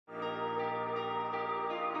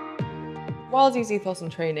YLD's ethos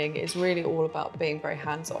and training is really all about being very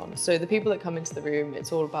hands-on. So the people that come into the room,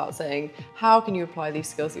 it's all about saying, how can you apply these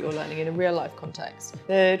skills that you're learning in a real life context?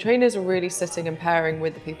 The trainers are really sitting and pairing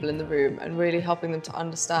with the people in the room and really helping them to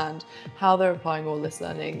understand how they're applying all this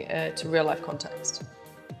learning to real life context.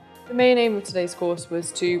 The main aim of today's course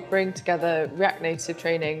was to bring together React Native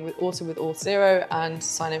training also with Auth0 and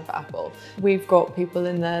Sign in for Apple. We've got people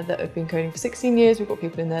in there that have been coding for 16 years, we've got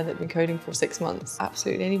people in there that have been coding for 6 months.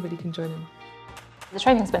 Absolutely anybody can join in. The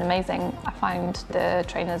training's been amazing. I find the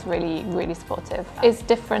trainers really supportive. It's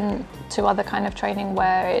different to other kind of training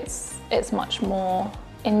where it's much more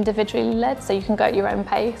individually led, so you can go at your own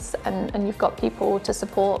pace and you've got people to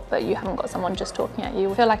support, but you haven't got someone just talking at you.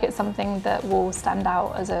 I feel like it's something that will stand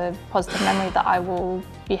out as a positive memory that I will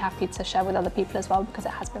be happy to share with other people as well, because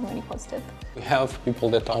it has been really positive. We have people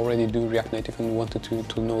that already do React Native and wanted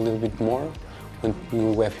to know a little bit more. And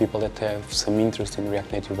we have people that have some interest in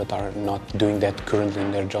React Native but are not doing that currently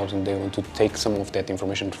in their jobs, and they want to take some of that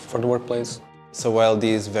information for the workplace. So YLD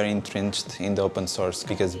is very entrenched in the open source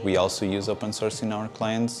because we also use open source in our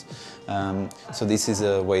clients. So this is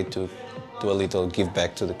a way to do a little give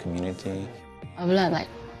back to the community. I've learned like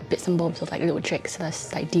bits and bobs of like little tricks to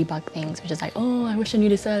like debug things, which is like, oh, I wish I knew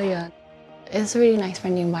this earlier. It's a really nice,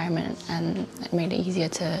 friendly environment, and it made it easier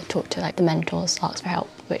to talk to like the mentors, ask for help,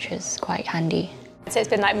 which is quite handy. So it's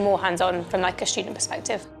been like more hands-on from like a student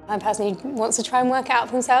perspective. I'm a person who wants to try and work it out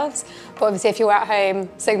for themselves, but obviously if you're at home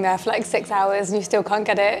sitting there for like 6 hours and you still can't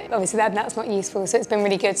get it, obviously then that's not useful. So it's been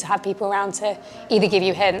really good to have people around to either give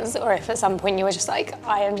you hints, or if at some point you were just like,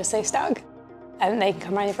 I am just so stuck, and they can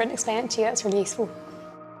come around over and explain it to you, that's really useful.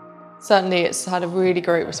 Certainly it's had a really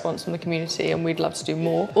great response from the community and we'd love to do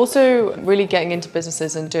more. Also, really getting into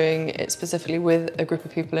businesses and doing it specifically with a group of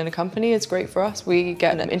people in a company is great for us. We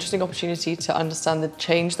get an interesting opportunity to understand the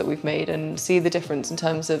change that we've made and see the difference in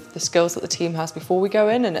terms of the skills that the team has before we go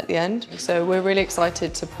in and at the end. So we're really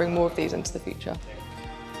excited to bring more of these into the future.